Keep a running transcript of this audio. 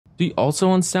Do you also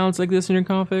want sounds like this in your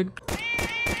config?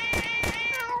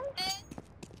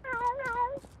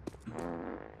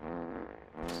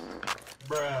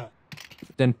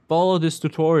 Then follow this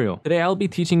tutorial. Today I'll be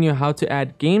teaching you how to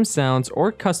add game sounds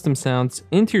or custom sounds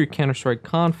into your Counter-Strike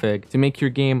config to make your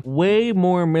game way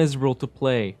more miserable to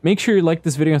play. Make sure you like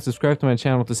this video and subscribe to my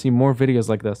channel to see more videos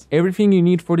like this. Everything you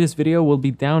need for this video will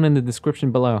be down in the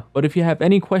description below. But if you have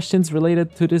any questions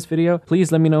related to this video,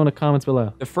 please let me know in the comments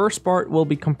below. The first part will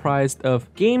be comprised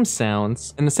of game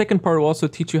sounds, and the second part will also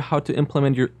teach you how to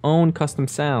implement your own custom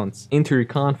sounds into your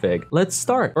config. Let's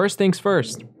start. First things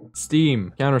first.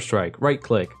 Steam, Counter-Strike, right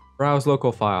click, browse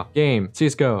local file, game,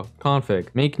 CSGO, config,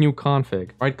 make new config,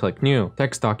 right click, new,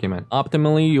 text document.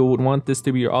 Optimally, you would want this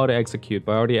to be your auto execute,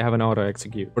 but I already have an auto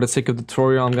execute. For the sake of the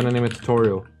tutorial, I'm gonna name it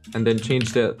tutorial, and then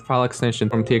change the file extension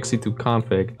from txt to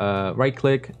config. Right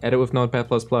click, edit with Notepad++.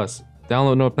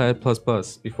 Download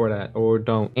Notepad++ before that, or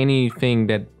don't. Anything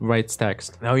that writes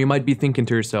text. Now you might be thinking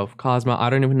to yourself, Cosmo, I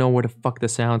don't even know where the fuck the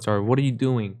sounds are. What are you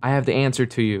doing? I have the answer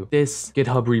to you. This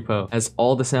GitHub repo has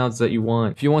all the sounds that you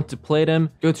want. If you want to play them,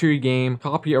 go to your game,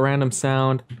 copy a random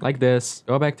sound like this,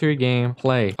 go back to your game,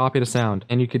 play, copy the sound,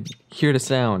 and you could hear the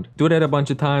sound. Do that a bunch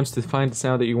of times to find the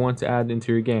sound that you want to add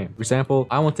into your game. For example,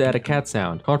 I want to add a cat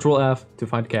sound. Ctrl F to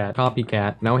find cat, copy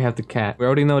cat. Now we have the cat. We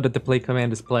already know that the play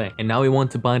command is play, and now we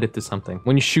want to bind it to something.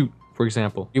 When you shoot, for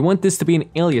example, you want this to be an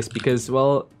alias because,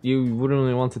 well, you wouldn't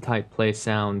really want to type play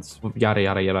sounds, yada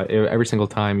yada yada, every single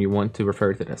time you want to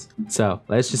refer to this. So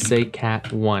let's just say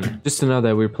cat1, just to know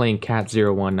that we're playing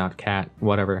cat01, not cat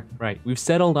whatever. Right, we've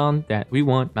settled on that we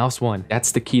want mouse1.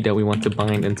 That's the key that we want to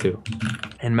bind into.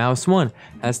 And mouse1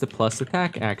 has the plus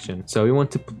attack action. So we want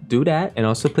to do that and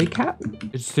also play cat.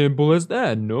 It's simple as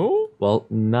that, no? Well,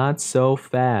 not so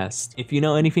fast. If you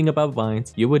know anything about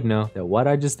binds, you would know that what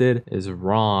I just did is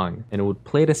wrong, and it would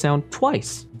play the sound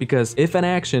twice. Because if an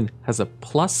action has a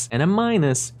plus and a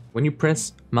minus, when you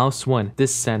press mouse 1,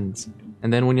 this sends.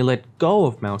 And then when you let go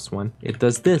of mouse 1, it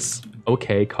does this.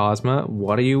 Okay, Cosma,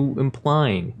 what are you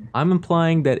implying? I'm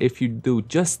implying that if you do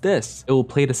just this, it will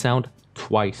play the sound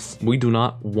twice. We do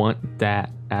not want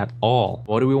that at all.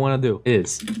 What do we want to do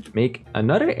is make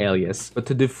another alias, but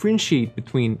to differentiate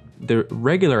between the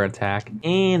regular attack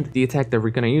and the attack that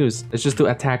we're gonna use, let's just do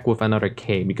attack with another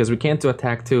K, because we can't do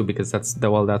attack 2 because that's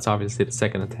obviously the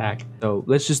second attack. So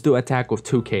let's just do attack with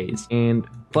 2 Ks, and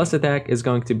plus attack is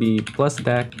going to be plus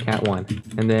attack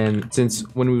cat1. And then since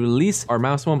when we release our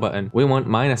mouse 1 button, we want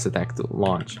minus attack to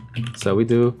launch, so we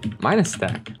do minus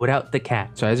attack without the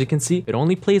cat. So as you can see, it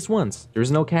only plays once.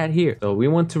 There's no cat here, so we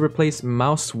want to replace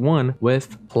mouse 1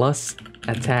 with plus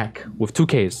attack with 2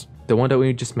 Ks, the one that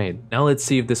we just made. Now let's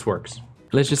see if this works.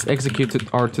 Let's just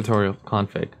execute our tutorial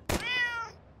config.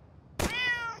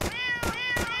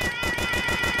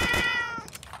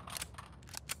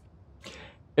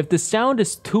 If the sound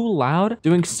is too loud,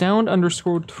 doing sound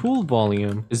underscore tool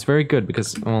volume is very good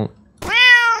because, well,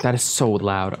 that is so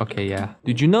loud. Okay, yeah.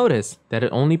 Did you notice that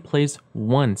it only plays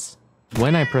once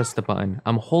when I press the button?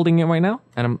 I'm holding it right now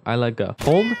and I let go.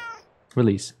 Hold,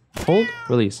 release, hold,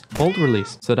 release, hold,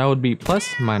 release. So that would be plus,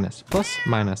 minus,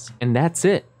 and that's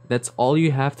it. That's all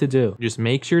you have to do. Just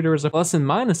make sure there is a plus and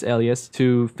minus alias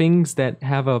to things that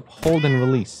have a hold and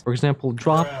release. For example,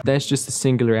 drop, that's just a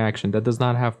singular action that does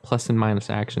not have plus and minus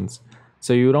actions.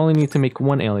 So you would only need to make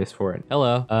one alias for it.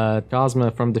 Hello,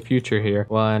 Cosma from the future here.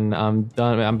 When I'm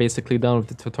done, I'm basically done with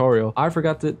the tutorial. I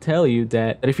forgot to tell you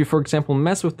that if you, for example,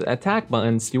 mess with the attack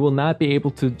buttons, you will not be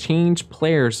able to change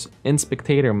players in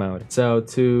spectator mode. So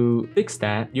to fix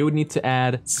that, you would need to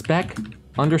add spec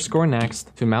underscore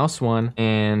next to mouse 1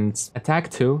 and attack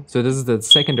 2. So this is the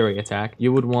secondary attack.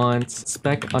 You would want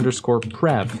spec underscore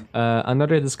prev.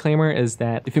 Another disclaimer is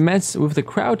that if you mess with the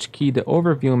crouch key, the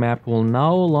overview map will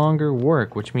no longer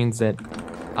work, which means that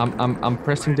I'm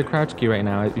pressing the crouch key right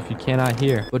now if you cannot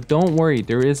hear. But don't worry,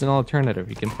 there is an alternative.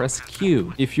 You can press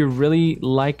Q. If you really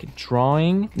like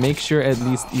drawing, make sure at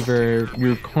least either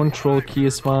your control key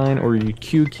is fine or your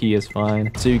Q key is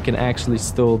fine, so you can actually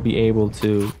still be able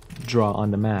to draw on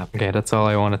the map. Okay, that's all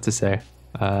I wanted to say.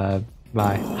 Bye.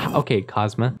 Okay,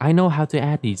 Cosma, I know how to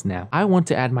add these now. I want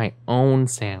to add my own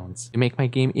sounds to make my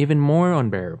game even more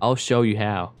unbearable. I'll show you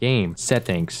how. Game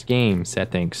settings.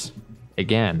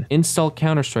 Again, install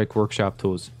Counter-Strike workshop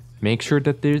tools. Make sure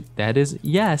that that is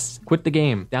yes. Quit the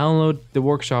game. Download the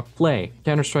workshop. Play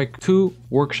Counter-Strike 2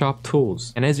 workshop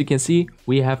tools. And as you can see,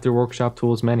 we have the workshop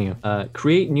tools menu.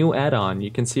 Create new add-on. You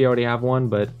can see I already have one,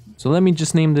 but so let me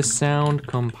just name this sound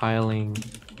compiling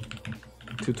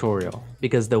tutorial.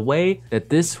 Because the way that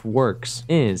this works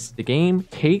is the game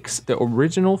takes the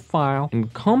original file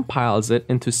and compiles it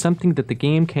into something that the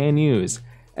game can use.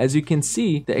 As you can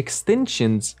see, the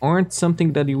extensions aren't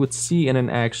something that you would see in an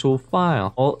actual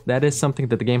file. Well, that is something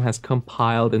that the game has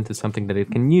compiled into something that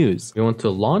it can use. We want to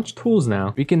launch tools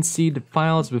now. We can see the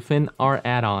files within our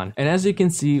add-on. And as you can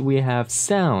see, we have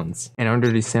sounds. And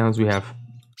under these sounds, we have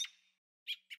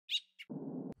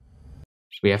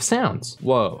sounds.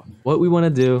 Whoa. What we want to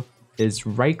do is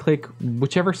right click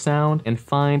whichever sound and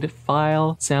find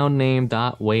file sound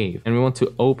name.wave, and we want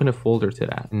to open a folder to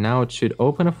that. And now it should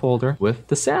open a folder with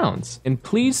the sounds. And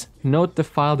please note the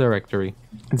file directory.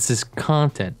 This is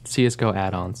content CSGO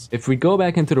add-ons. If we go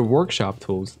back into the workshop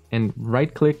tools and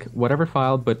right click whatever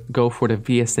file but go for the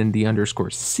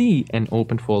vsnd_c and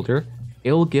open folder,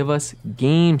 it will give us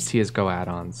game CSGO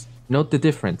add-ons. Note the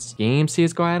difference. Game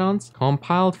CSGO add-ons,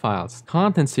 compiled files,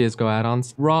 content CSGO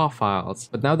add-ons, raw files.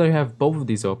 But now that I have both of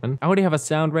these open, I already have a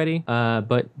sound ready.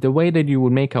 But the way that you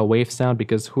would make a wave sound,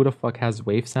 because who the fuck has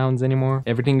wave sounds anymore?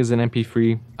 Everything is an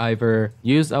MP3. Either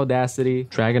use Audacity,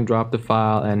 drag and drop the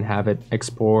file and have it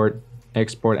export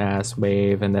as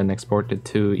wave, and then export it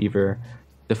to either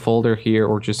the folder here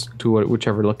or just to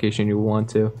whichever location you want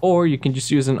to, or you can just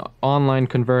use an online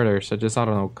converter such as, I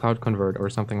don't know, Cloud Convert or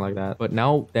something like that. But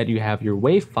now that you have your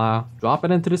wave file, drop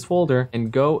it into this folder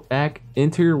and go back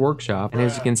into your workshop, and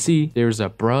as you can see, there's a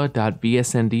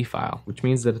bruh.bsnd file, which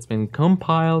means that it's been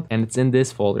compiled and it's in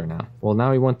this folder now. Well,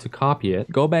 now we want to copy it.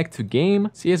 Go back to game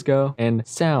CSGO and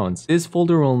sounds. This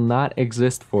folder will not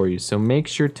exist for you, so make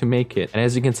sure to make it. And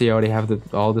as you can see, I already have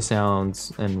all the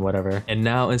sounds and whatever. And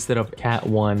now instead of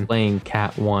cat1 playing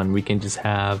cat1, we can just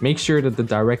have, make sure that the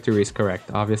directory is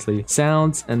correct, obviously,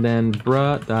 sounds and then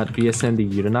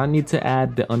bruh.bsnd. You do not need to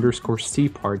add the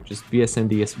 _c part, just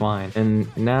bsnd is fine. And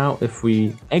now if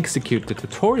we execute the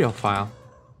tutorial file,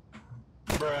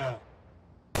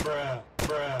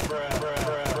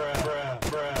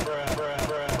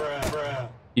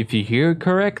 if you hear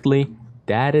correctly,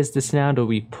 that is the sound that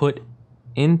we put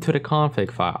into the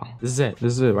config file. This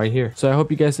is it right here. So I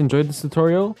hope you guys enjoyed this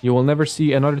tutorial. You will never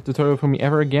see another tutorial from me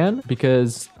ever again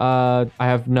because I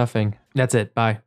have nothing. That's it. Bye.